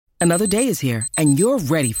Another day is here, and you're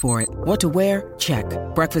ready for it. What to wear? Check.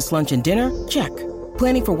 Breakfast, lunch, and dinner? Check.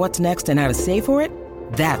 Planning for what's next and how to save for it?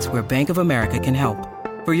 That's where Bank of America can help.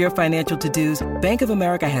 For your financial to-dos, Bank of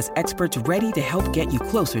America has experts ready to help get you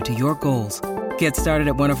closer to your goals. Get started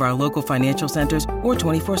at one of our local financial centers or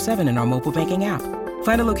 24/7 in our mobile banking app.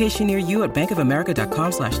 Find a location near you at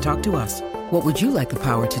bankofamerica.com/talktous. What would you like the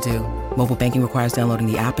power to do? Mobile banking requires downloading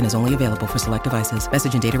the app and is only available for select devices.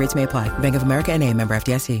 Message and data rates may apply. Bank of America N.A., member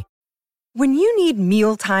FDIC. When you need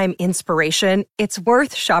mealtime inspiration, it's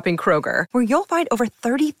worth shopping Kroger, where you'll find over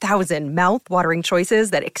 30,000 mouth-watering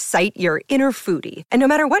choices that excite your inner foodie. And no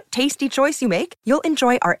matter what tasty choice you make, you'll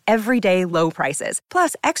enjoy our everyday low prices,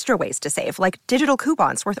 plus extra ways to save, like digital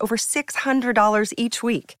coupons worth over $600 each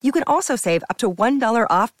week. You can also save up to $1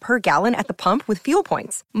 off per gallon at the pump with fuel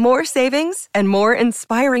points. More savings and more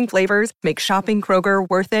inspiring flavors make shopping Kroger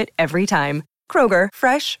worth it every time. Kroger,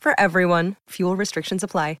 fresh for everyone. Fuel restrictions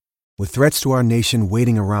apply. With threats to our nation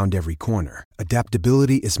waiting around every corner,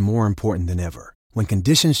 adaptability is more important than ever. When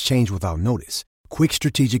conditions change without notice, quick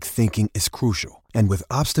strategic thinking is crucial. And with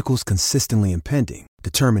obstacles consistently impending,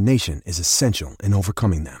 determination is essential in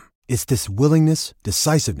overcoming them. It's this willingness,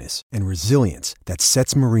 decisiveness, and resilience that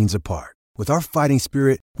sets Marines apart. With our fighting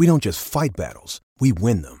spirit, we don't just fight battles, we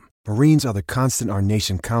win them. Marines are the constant our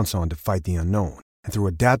nation counts on to fight the unknown. And through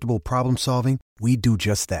adaptable problem solving, we do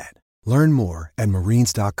just that. Learn more at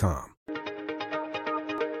marines.com.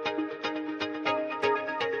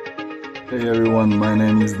 Hey everyone, my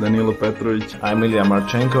name is Danilo Petrovic. I'm Ilya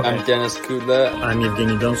Marchenko. I'm Denis Kudla. I'm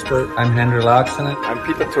Evgeny Donskoy. I'm Henry Laaksonen. I'm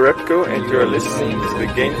Peter Torebko, and you're listening to the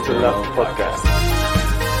Game to Love podcast.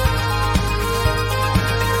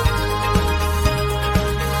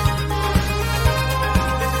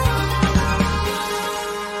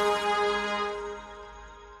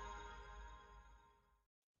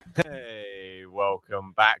 Hey,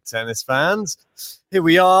 welcome back, tennis fans. Here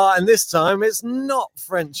we are, and this time it's not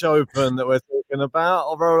French Open that we're talking about,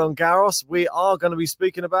 or Roland Garros. We are going to be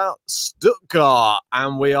speaking about Stuttgart,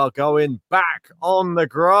 and we are going back on the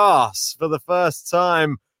grass for the first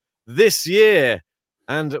time this year.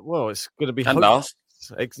 And, well, it's going to be... And last.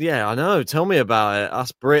 Yeah, I know. Tell me about it.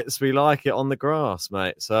 Us Brits, we like it on the grass,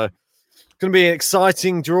 mate. So it's going to be an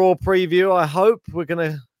exciting draw preview, I hope. We're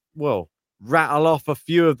going to, well, rattle off a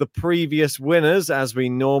few of the previous winners as we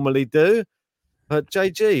normally do. But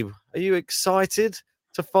JG, are you excited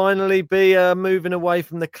to finally be moving away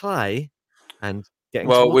from the clay and getting?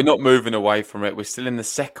 Well, we're not moving away from it. We're still in the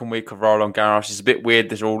second week of Roland Garros. It's a bit weird.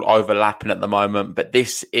 They're all overlapping at the moment, but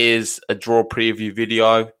this is a draw preview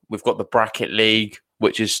video. We've got the bracket league,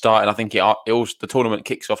 which is starting. I think the tournament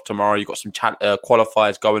kicks off tomorrow. You've got some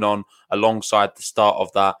qualifiers going on alongside the start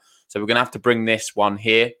of that. So we're going to have to bring this one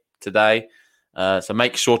here today. So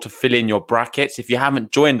make sure to fill in your brackets. If you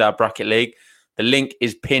haven't joined our bracket league, the link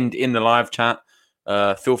is pinned in the live chat.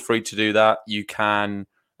 Feel free to do that. You can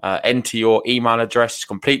enter your email address. It's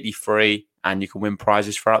completely free, and you can win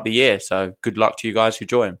prizes throughout the year. So good luck to you guys who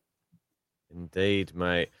join. Indeed,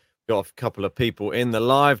 mate. Got a couple of people in the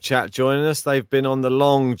live chat joining us. They've been on the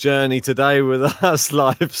long journey today with us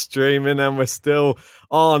live streaming, and we're still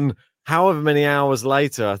on however many hours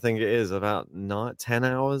later. I think it is about 10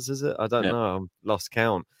 hours, is it? I don't know. I'm lost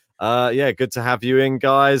count. Yeah, good to have you in,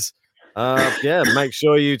 guys. Yeah, make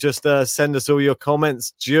sure you just send us all your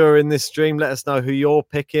comments during this stream. Let us know who you're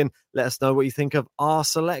picking. Let us know what you think of our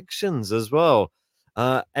selections as well.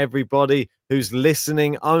 Everybody who's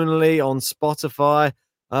listening only on Spotify,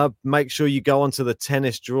 make sure you go onto the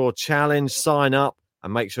Tennis Draw Challenge, sign up,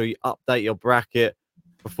 and make sure you update your bracket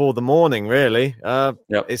before the morning, really.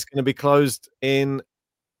 It's going to be closed in,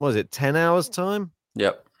 10 hours time?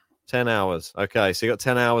 Yep. 10 hours. Okay, so you got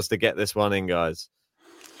 10 hours to get this one in, guys.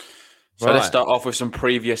 So let's start off with some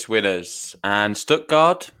previous winners. And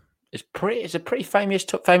Stuttgart is a pretty famous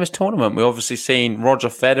tournament. We've obviously seen Roger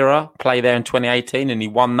Federer play there in 2018, and he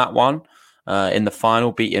won that one in the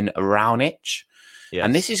final, beating Raonic. Yes.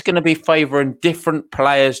 And this is going to be favouring different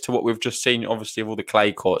players to what we've just seen, obviously, of all the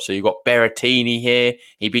clay courts. So you've got Berrettini here.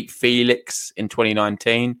 He beat Felix in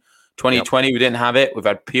 2019. 2020, we didn't have it. We've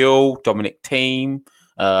had Puyol, Dominic Thiem,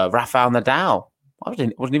 Rafael Nadal. I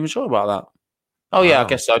wasn't even sure about that. Oh, yeah, I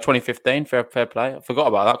guess so. 2015, fair play. I forgot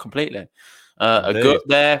about that completely. Agut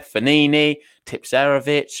there, Fanini,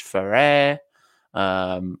 Tipsarevic, Ferrer,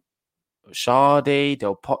 Shardy,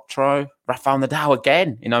 Del Potro, Rafael Nadal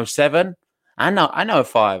again in 2007. I know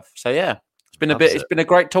 05. So yeah, it's been a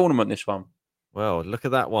great tournament, this one. Well, look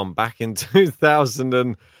at that one back in 2000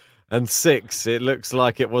 and And 6, it looks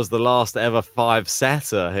like it was the last ever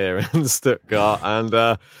 5-setter here in Stuttgart.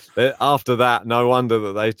 And after that, no wonder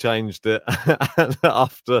that they changed it. And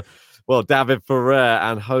after, David Ferrer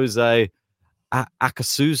and Jose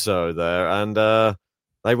Acasuso there. And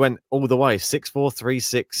they went all the way 6-4,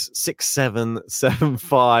 3-6, 6-7,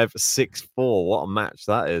 7-5, 6-4. What a match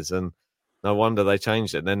that is. And no wonder they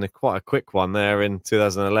changed it. And then quite a quick one there in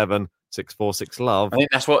 2011, 6-4, 6-love. I think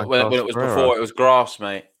that's what when it was before. It was grass,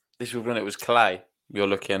 mate. This was when it was clay. You're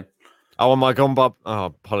looking. Oh, am I gone by? Oh,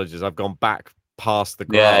 apologies. I've gone back past the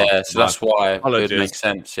grass. Yeah. So that's why it would make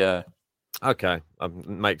sense. Yeah. Okay.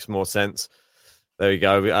 Makes more sense. There you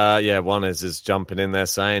go. One is jumping in there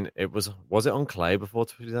saying it was it on clay before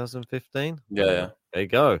 2015? Yeah. There you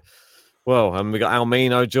go. Well, and we got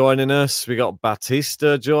Almino joining us. We got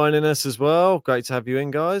Batista joining us as well. Great to have you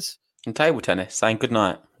in, guys. And table tennis, saying good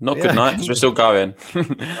night. Not good night, because we're still going.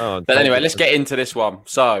 But anyway, let's get into this one.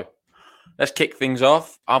 So let's kick things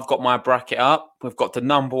off. I've got my bracket up. We've got the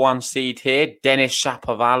number 1 seed here, Denis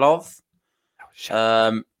Shapovalov.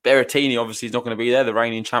 Berrettini obviously is not going to be there, the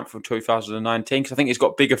reigning champ from 2019, because I think he's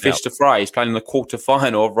got bigger fish to fry. He's playing in the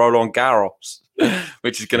quarterfinal of Roland Garros,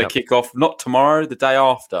 which is going to kick off not tomorrow, the day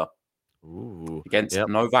after, against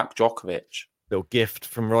Novak Djokovic. Little gift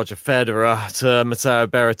from Roger Federer to Matteo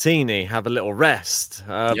Berrettini. Have a little rest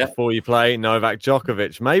before you play Novak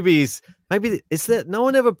Djokovic. Maybe is that no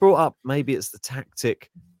one ever brought up? Maybe it's the tactic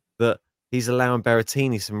that he's allowing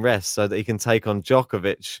Berrettini some rest so that he can take on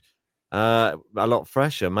Djokovic a lot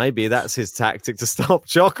fresher. Maybe that's his tactic to stop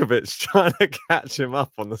Djokovic trying to catch him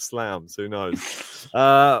up on the slams. Who knows?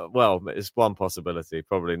 It's one possibility.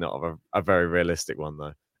 Probably not a very realistic one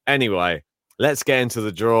though. Anyway, let's get into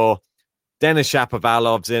the draw. Denis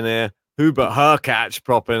Shapovalov's in here. Hubert Hurkacz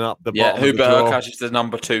propping up the bottom. Hubert Hurkacz is the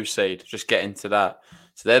number 2 seed. Just get into that.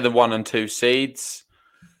 So they're the 1 and 2 seeds.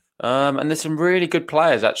 And there's some really good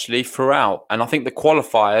players actually throughout. And I think the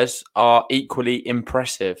qualifiers are equally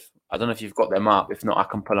impressive. I don't know if you've got them up. If not, I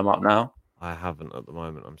can pull them up now. I haven't at the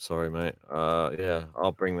moment. I'm sorry, mate.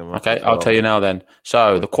 I'll bring them up. Okay, I'll tell you now then.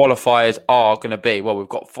 So the qualifiers are going to be, we've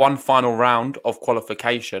got one final round of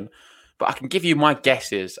qualification. But I can give you my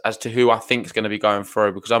guesses as to who I think is going to be going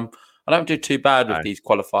through because I don't do too bad with these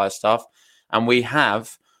qualifier stuff. And we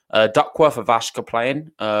have Duckworth of Vashka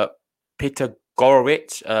playing, Peter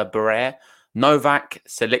Gorowitz, Barrere, Novak,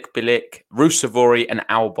 Selikbilic, Rusevori, and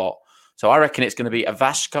Albot. So I reckon it's going to be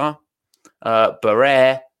Avashka,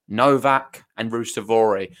 Barrere, Novak, and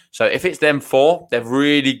Rusevori. So if it's them 4, they're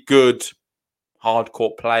really good hard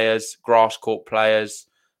court players, grass court players.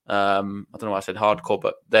 I don't know why I said hardcore,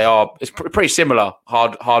 but they are. It's pretty similar,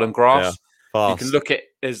 hard and grass. Yeah, you can look at it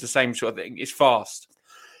as the same sort of thing. It's fast,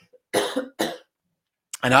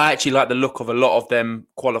 and I actually like the look of a lot of them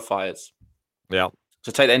qualifiers. Yeah.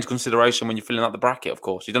 So take that into consideration when you're filling out the bracket. Of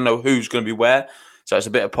course, you don't know who's going to be where, so it's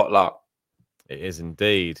a bit of potluck. It is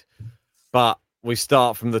indeed, but we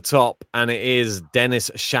start from the top, and it is Denis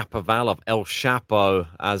Shapovalov, El Chapo,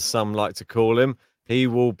 as some like to call him. He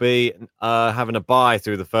will be having a bye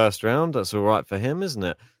through the first round. That's all right for him, isn't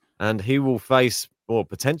it? And he will face, or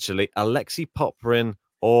potentially, Alexei Popyrin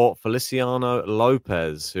or Feliciano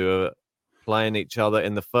Lopez, who are playing each other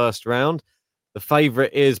in the first round. The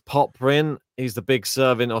favourite is Popyrin. He's the big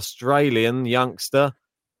serving Australian youngster.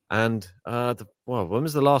 And, when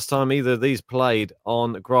was the last time either of these played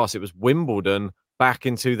on grass? It was Wimbledon back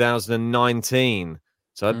in 2019.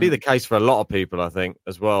 So it'd be the case for a lot of people, I think,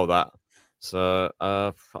 as well, that. So,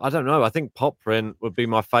 I don't know. I think Popyrin would be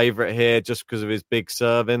my favourite here just because of his big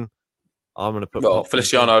serving. I'm going to put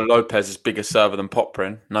Feliciano Lopez is bigger server than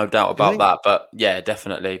Popyrin. No doubt about that. But, yeah,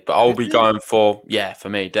 definitely. But I'll be going for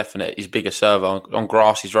me, definitely. He's bigger server. On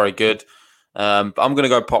grass, he's very good. But I'm going to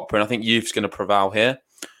go Popyrin. I think youth's going to prevail here.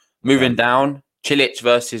 Moving down, Cilic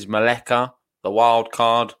versus Maleka, the wild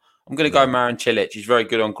card. I'm going to go Marin Cilic. He's very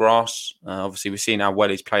good on grass. Obviously, we've seen how well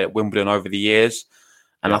he's played at Wimbledon over the years.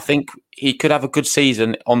 And I think he could have a good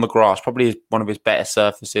season on the grass. Probably one of his better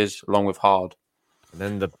surfaces, along with hard. And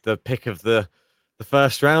then the pick of the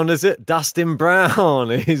first round, is it? Dustin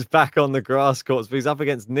Brown. He's back on the grass courts, but he's up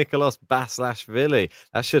against Nicolas Basilashvili.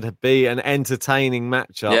 That should be an entertaining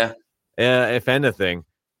matchup. Yeah. If anything.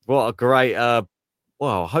 What a great...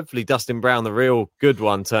 hopefully Dustin Brown, the real good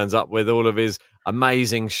one, turns up with all of his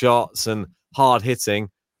amazing shots and hard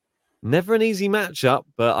hitting. Never an easy matchup,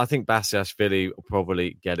 but I think Basilashvili will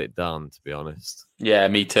probably get it done, to be honest. Yeah,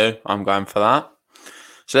 me too. I'm going for that.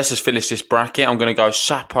 So let's just finish this bracket. I'm going to go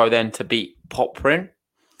Chapo then to beat Popyrin.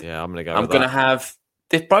 Yeah, I'm going to go I'm going to have...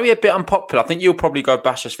 This probably a bit unpopular. I think you'll probably go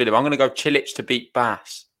Basilashvili. I'm going to go Cilic to beat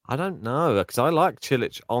Bas. I don't know, because I like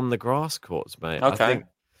Cilic on the grass courts, mate. Okay.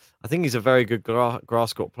 I think he's a very good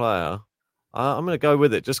grass court player. I'm going to go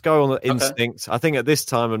with it. Just go on the instincts. I think at this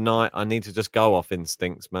time of night, I need to just go off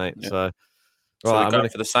instincts, mate. Yeah. So we're going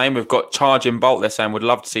for the same. We've got Charging Bolt. They're saying would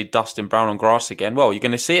love to see Dustin Brown on grass again. Well, you're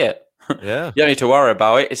going to see it. Yeah. You don't need to worry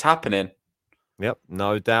about it. It's happening. Yep,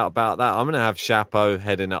 no doubt about that. I'm going to have Chapeau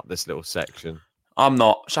heading up this little section. I'm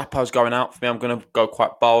not. Chapeau's going out for me. I'm going to go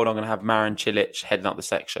quite bold. I'm going to have Marin Cilic heading up the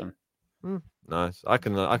section. Nice. I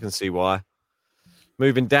can see why.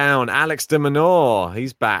 Moving down, Alex de Minaur.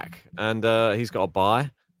 He's back, and he's got a bye.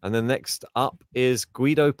 And then next up is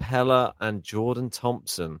Guido Pella and Jordan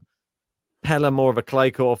Thompson. Pella more of a clay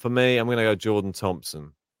court for me. I'm going to go Jordan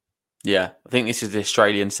Thompson. Yeah, I think this is the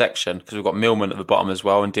Australian section because we've got Millman at the bottom as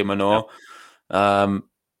well and de Minaur. Yep.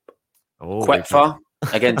 Quetfa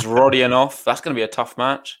against Rodionov. That's going to be a tough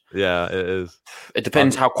match. Yeah, it is. It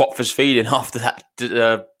depends how Quetfa's feeling after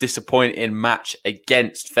that disappointing match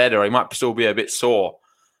against Federer. He might still be a bit sore.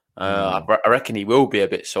 I reckon he will be a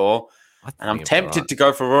bit sore. And I'm tempted to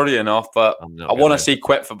go for Rodionov, but I want to see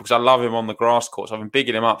Quetfa because I love him on the grass court. So I've been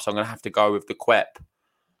bigging him up, so I'm going to have to go with the Quep.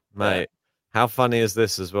 Mate, how funny is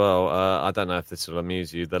this as well? I don't know if this will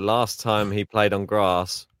amuse you. The last time he played on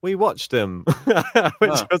grass, we watched him,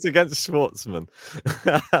 which was against Schwartzman.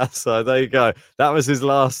 So there you go. That was his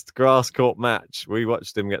last grass court match. We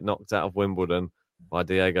watched him get knocked out of Wimbledon by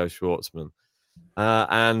Diego Schwartzman.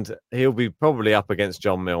 And he'll be probably up against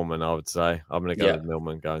John Millman, I would say. I'm going to go with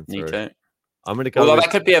Millman going through. Me too. I'm going to go. Although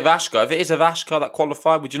that could be Ivashka. If it is Ivashka that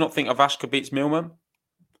qualified, would you not think Ivashka beats Millman?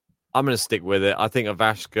 I'm going to stick with it. I think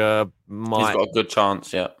Ivashka might. He's got a good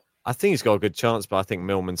chance, yeah. I think he's got a good chance, but I think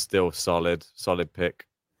Millman's still solid pick.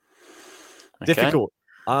 Okay.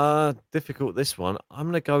 Difficult this one. I'm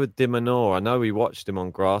going to go with de Minaur. I know we watched him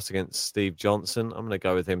on grass against Steve Johnson. I'm going to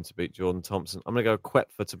go with him to beat Jordan Thompson. I'm going to go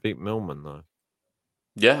Quetfa to beat Millman, though.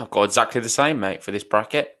 Yeah, I've got exactly the same, mate, for this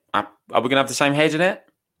bracket. Are we going to have the same head in it?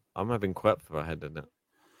 I'm having Quetfa ahead in it.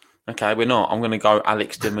 Okay, we're not. I'm going to go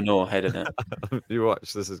Alex de Minaur head in it. You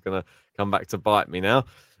watch, this is going to come back to bite me now.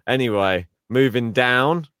 Anyway, moving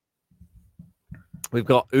down, we've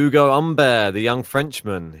got Hugo Humbert, the young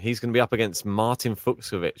Frenchman. He's going to be up against Martin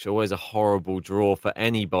Fucsovics. Always a horrible draw for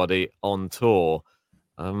anybody on tour.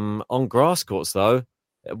 On grass courts, though,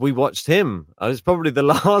 we watched him. It was probably the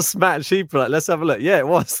last match he played. Let's have a look. Yeah, it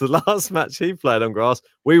was the last match he played on grass.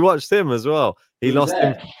 We watched him as well. He lost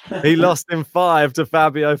in 5 to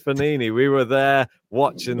Fabio Fognini. We were there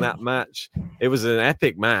watching that match. It was an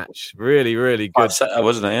epic match. Really, really good.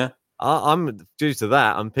 Wasn't it? Yeah. I'm due to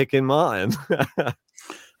that. I'm picking Martin.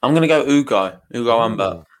 I'm going to go Hugo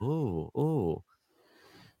Humbert. Ooh.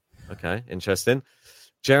 Okay, interesting.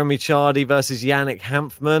 Jeremy Chardy versus Yannick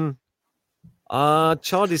Hanfmann.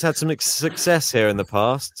 Chardy's had some success here in the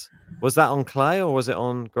past. Was that on clay or was it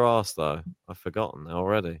on grass, though? I've forgotten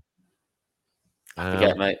already. I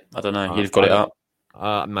forget, mate. I don't know. You've got it up.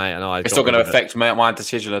 Mate, no, it's not going to affect my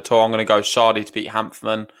decision at all. I'm going to go Chardy to beat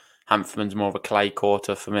Hanfmann. Hanfmann's more of a clay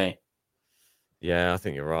quarter for me. Yeah, I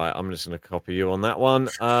think you're right. I'm just going to copy you on that one.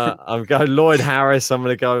 I'm going Lloyd Harris. I'm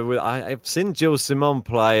going to go with. I've seen Gilles Simon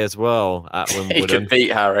play as well at Wimbledon. He could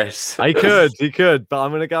beat Harris. He could. But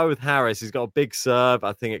I'm going to go with Harris. He's got a big serve.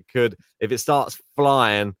 I think it could, if it starts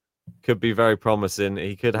flying, could be very promising.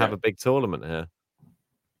 He could have a big tournament here.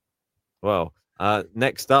 Well,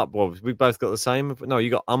 next up, we both got the same. No, you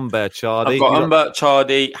got Humbert, Chardy. I've got Humbert,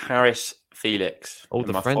 Chardy, Harris, Felix. All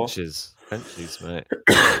the Frenchies, mate.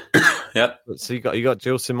 Yep. So you got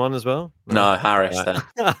Gilles Simon as well? No, Harris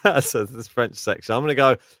then. So this French section. I'm going to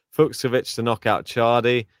go Fucsovics to knock out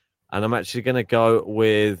Chardy, and I'm actually going to go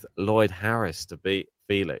with Lloyd Harris to beat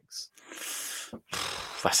Felix.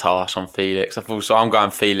 That's harsh on Felix. So I'm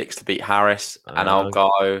going Felix to beat Harris, and I'll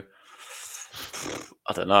go.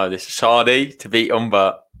 I don't know. This is Chardy to beat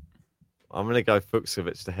Humbert. I'm going to go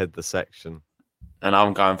Fucsovics to head the section. And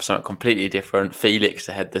I'm going for something completely different. Felix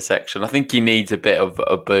to head the section. I think he needs a bit of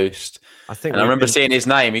a boost. I remember seeing his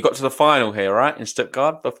name. He got to the final here, right? In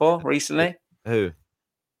Stuttgart recently. Who?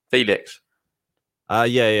 Felix.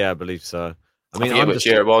 Yeah, I believe so. I forget which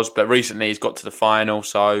year it was, but recently he's got to the final,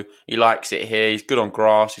 so he likes it here. He's good on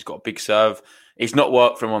grass. He's got a big serve. He's not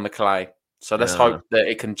worked for him on the clay. So let's hope that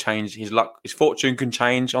it can change. His luck, his fortune can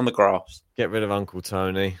change on the grass. Get rid of Uncle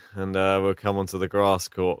Tony, and we'll come onto the grass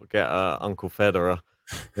court. Get Uncle Federer.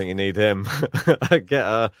 I think you need him.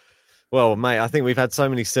 Well, mate, I think we've had so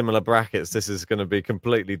many similar brackets. This is going to be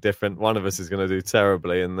completely different. One of us is going to do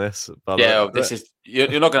terribly in this. But you're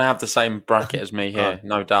not going to have the same bracket as me here,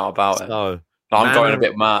 no doubt about it. I'm going a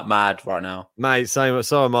bit mad right now, mate. So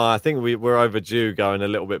am I. I think we're overdue going a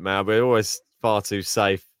little bit mad. We're always far too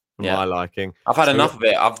safe my liking. I've had enough of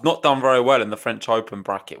it. I've not done very well in the French Open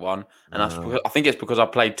bracket one, and I think it's because I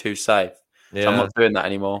played too safe. Yeah. So I'm not doing that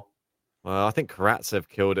anymore. Well, I think Karatsev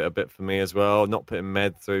killed it a bit for me as well. Not putting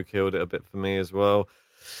Med through killed it a bit for me as well.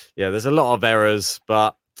 Yeah, there's a lot of errors,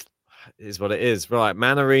 but it is what it is. Right,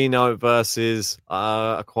 Manarino versus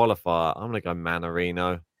a qualifier. I'm going to go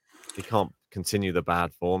Manarino. He can't continue the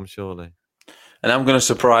bad form, surely. And I'm going to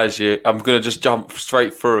surprise you. I'm going to just jump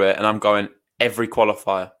straight through it, and I'm going every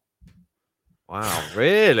qualifier. Wow,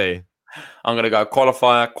 really? I'm going to go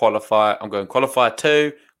qualifier. I'm going qualifier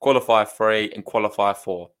 2, qualifier 3, and qualifier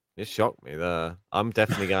 4. You shocked me there. I'm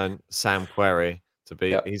definitely going Sam Querrey to beat.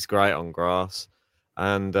 Yep. He's great on grass.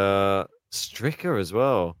 And Stricker as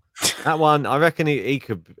well. That one, I reckon he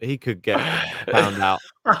could get found out.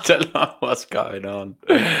 I don't know what's going on.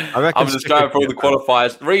 I'm just going through the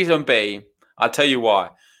qualifiers. Reason being, I'll tell you why.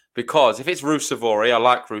 Because if it's Rusevori, I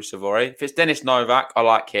like Rusevori. If it's Denis Novak, I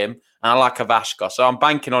like him. And I like Avashka. So I'm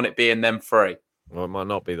banking on it being them 3. Well, it might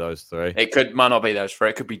not be those 3. Might not be those 3.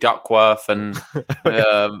 It could be Duckworth and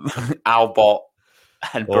Albot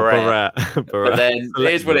and Barrett. But then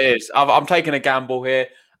it is what it is. I'm taking a gamble here,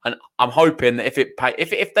 and I'm hoping that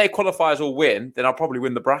if their qualifiers all win, then I'll probably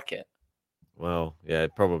win the bracket. Well, yeah,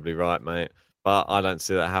 probably right, mate. But I don't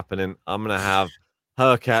see that happening. I'm going to have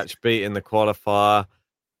Hurkacz beating the qualifier,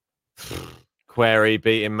 Querrey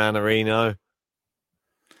beating Manarino.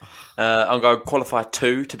 I'll go qualifier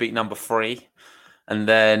 2 to beat number 3. And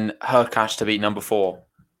then Hurkacz to beat number 4.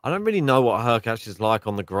 I don't really know what Hurkacz is like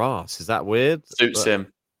on the grass. Is that weird? Suits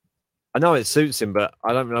him. I know it suits him, but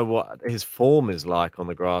I don't know what his form is like on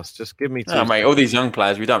the grass. Just give me 2. No, mate, all these young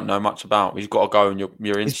players we don't know much about. We've got to go in your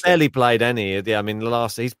instinct. He's barely played any. Yeah, I mean,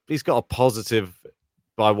 he's got a positive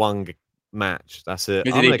by 1 match. That's it.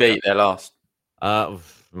 Who did he beat there last?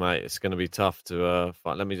 Mate, it's going to be tough to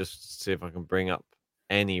fight. Let me just see if I can bring up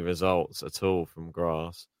any results at all from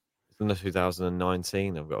grass. In the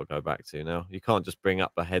 2019, I've got to go back to now. You can't just bring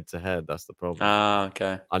up a head-to-head. That's the problem.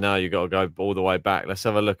 Okay. I know you've got to go all the way back. Let's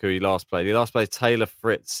have a look who he last played. He last played Taylor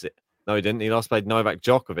Fritz. No, he didn't. He last played Novak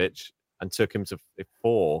Djokovic and took him to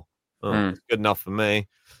 4. It's good enough for me.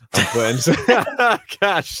 I'm putting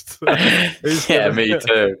cashed. Yeah, me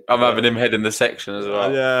too. I'm having him head in the section as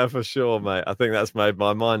well. Yeah, for sure, mate. I think that's made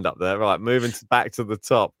my mind up there. Right, moving back to the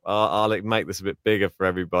top. I'll make this a bit bigger for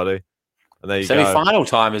everybody. And there you go. Semi-final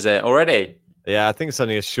time, is it already? Yeah, I think it's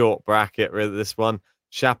only a short bracket, really, this one.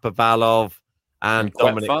 Shapovalov and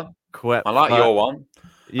Dominic Quetfa. I like your one.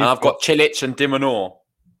 And I've got Cilic and Dimonor.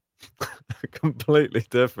 Completely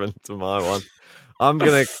different to my one.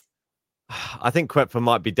 I think Quetfa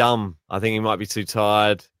might be dumb. I think he might be too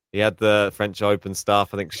tired. He had the French Open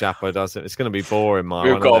stuff. I think Chapo does it. It's going to be boring,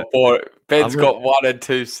 We've got boring. Ben's got 1 and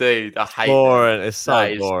 2 seeds. I hate boring. It's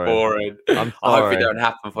so boring. I hope it don't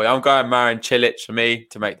happen for you. I'm going Marin Cilic for me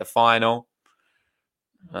to make the final.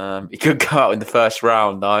 He could go out in the first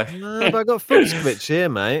round, though. No, but I got Fucsovic here,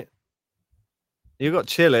 mate. You got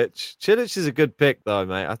Cilic. Cilic is a good pick, though,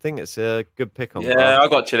 mate. I think it's a good pick on. Yeah, I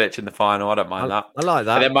got Cilic in the final. I don't mind that. I like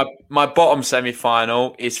that. And then my bottom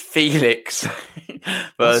semi-final is Felix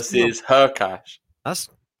versus Hurkacz. That's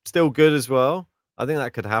still good as well. I think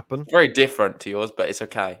that could happen. Very different to yours, but it's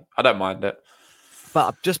okay. I don't mind it.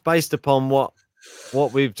 But just based upon what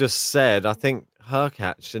we've just said, I think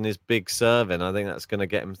Hurkacz and his big serving, I think that's going to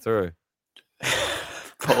get him through.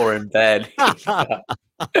 Poor in bed. You're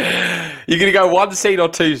going to go 1 seed or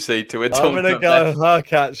 2 seed to win? I'm going to go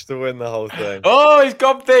Hurkacz to win the whole thing. Oh, he's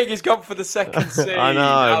gone big. He's gone for the second seed. I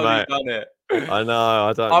know, mate. Done it. I know.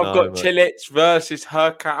 I don't know. I've got Cilic versus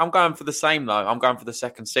Hurkacz. I'm going for the same, though. I'm going for the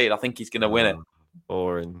second seed. I think he's going to win it.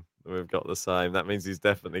 Boring. We've got the same. That means he's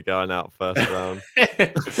definitely going out first round.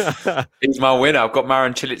 He's my winner. I've got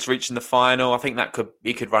Marin Cilic reaching the final. I think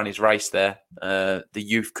he could run his race there. The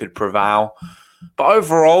youth could prevail. But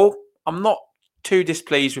overall, I'm not too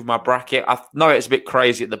displeased with my bracket. I know it's a bit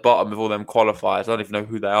crazy at the bottom with all them qualifiers. I don't even know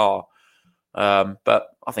who they are. But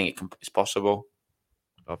I think it's possible.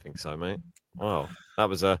 I think so, mate. Wow. That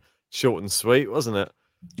was a short and sweet, wasn't it?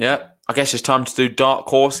 Yeah. I guess it's time to do dark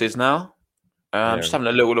horses now. Just having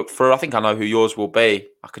a little look through. I think I know who yours will be.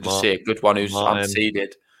 I could just see a good one who's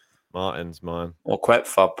unseeded. Martin's mine. Or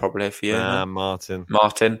Quetfa, probably for you. Martin.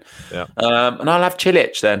 Yeah. And I'll have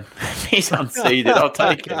Cilic then. He's unseeded. I'll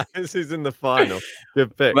take it. He's in the final.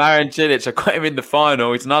 Good pick. Marin Cilic, I got him in the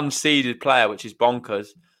final. He's an unseeded player, which is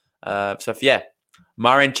bonkers.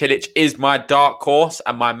 Marin Cilic is my dark horse,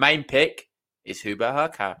 and my main pick is Hubert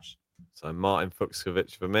Hurkacz. So Martin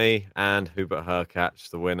Fucsovic for me, and Hubert Hurkacz,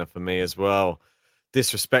 the winner for me as well.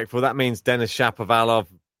 Disrespectful. That means Denis Shapovalov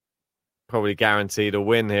probably guaranteed a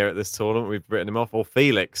win here at this tournament. We've written him off. Or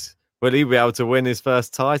Felix. Will he be able to win his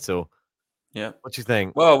first title? Yeah. What do you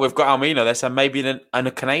think? Well, we've got Almino there, so maybe in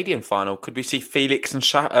a Canadian final. Could we see Felix and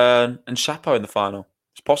Chapo in the final?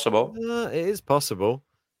 It's possible. It is possible.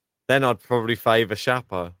 Then I'd probably favour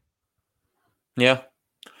Chapo. Yeah.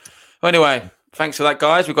 Well, anyway, thanks for that,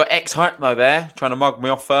 guys. We've got X-Hypno there trying to mug me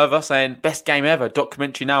off further, saying, best game ever.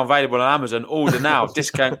 Documentary now available on Amazon. Order now.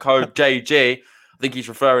 Discount code JG. I think he's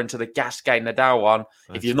referring to the Gasquet Nadal one.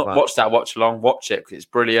 If you've not watched that watch along, watch it because it's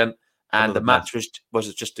brilliant. And the match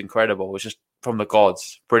was just incredible. It was just from the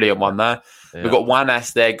gods. Brilliant one there. Yeah. We've got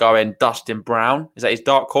Juanes there going Dustin Brown. Is that his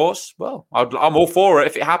dark horse? Well, I'm all for it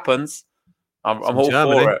if it happens. I'm all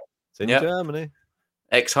for it. It's in Germany.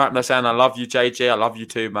 X-Hype saying, I love you, JG. I love you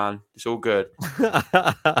too, man. It's all good. Mate.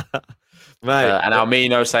 And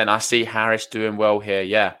Almino saying, I see Harris doing well here.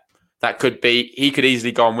 Yeah, that could be. He could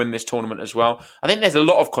easily go and win this tournament as well. I think there's a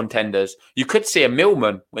lot of contenders. You could see a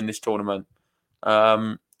Millman win this tournament.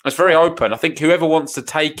 It's very open. I think whoever wants to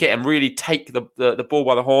take it and really take the ball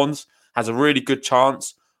by the horns has a really good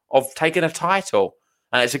chance of taking a title.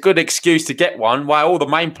 And it's a good excuse to get one while all the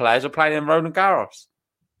main players are playing in Roland Garros.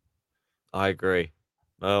 I agree.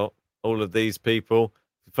 Well, all of these people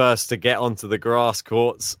first to get onto the grass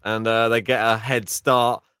courts and they get a head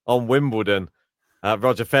start on Wimbledon.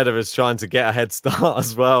 Roger Federer's trying to get a head start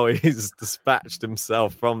as well. He's dispatched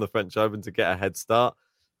himself from the French Open to get a head start.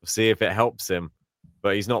 We'll see if it helps him.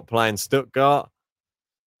 But he's not playing Stuttgart.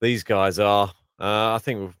 These guys are. I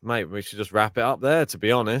think, mate, we should just wrap it up there, to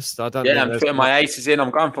be honest. I'm putting my aces in. I'm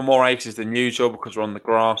going for more aces than usual because we're on the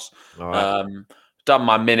grass. All right. Done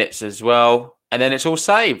my minutes as well. And then it's all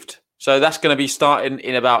saved. So that's going to be starting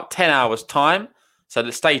in about 10 hours' time. So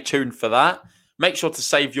let's stay tuned for that. Make sure to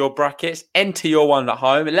save your brackets. Enter your one at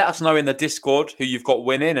home. And let us know in the Discord who you've got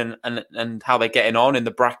winning and how they're getting on in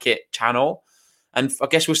the bracket channel. And I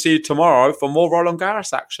guess we'll see you tomorrow for more Roland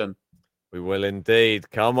Garros action. We will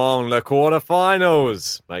indeed. Come on, the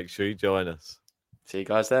quarterfinals. Make sure you join us. See you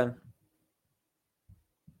guys then.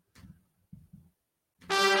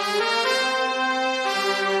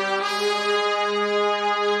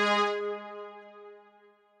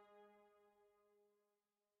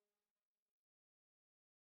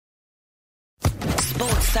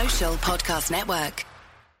 Sports Social Podcast Network.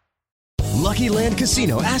 Lucky Land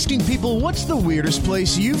Casino, asking people, what's the weirdest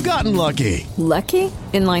place you've gotten lucky? Lucky?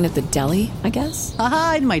 In line at the deli, I guess?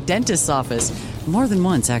 Aha, in my dentist's office. More than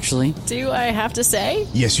once, actually. Do I have to say?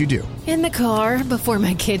 Yes, you do. In the car before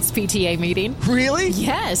my kids' PTA meeting. Really?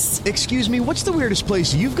 Yes. Excuse me, what's the weirdest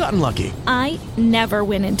place you've gotten lucky? I never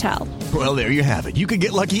win and tell. Well, there you have it. You can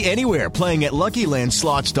get lucky anywhere, playing at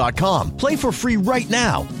LuckyLandSlots.com. Play for free right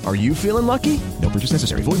now. Are you feeling lucky? No purchase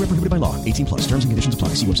necessary. Void where prohibited by law. 18+. Terms and conditions apply.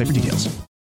 See website for details.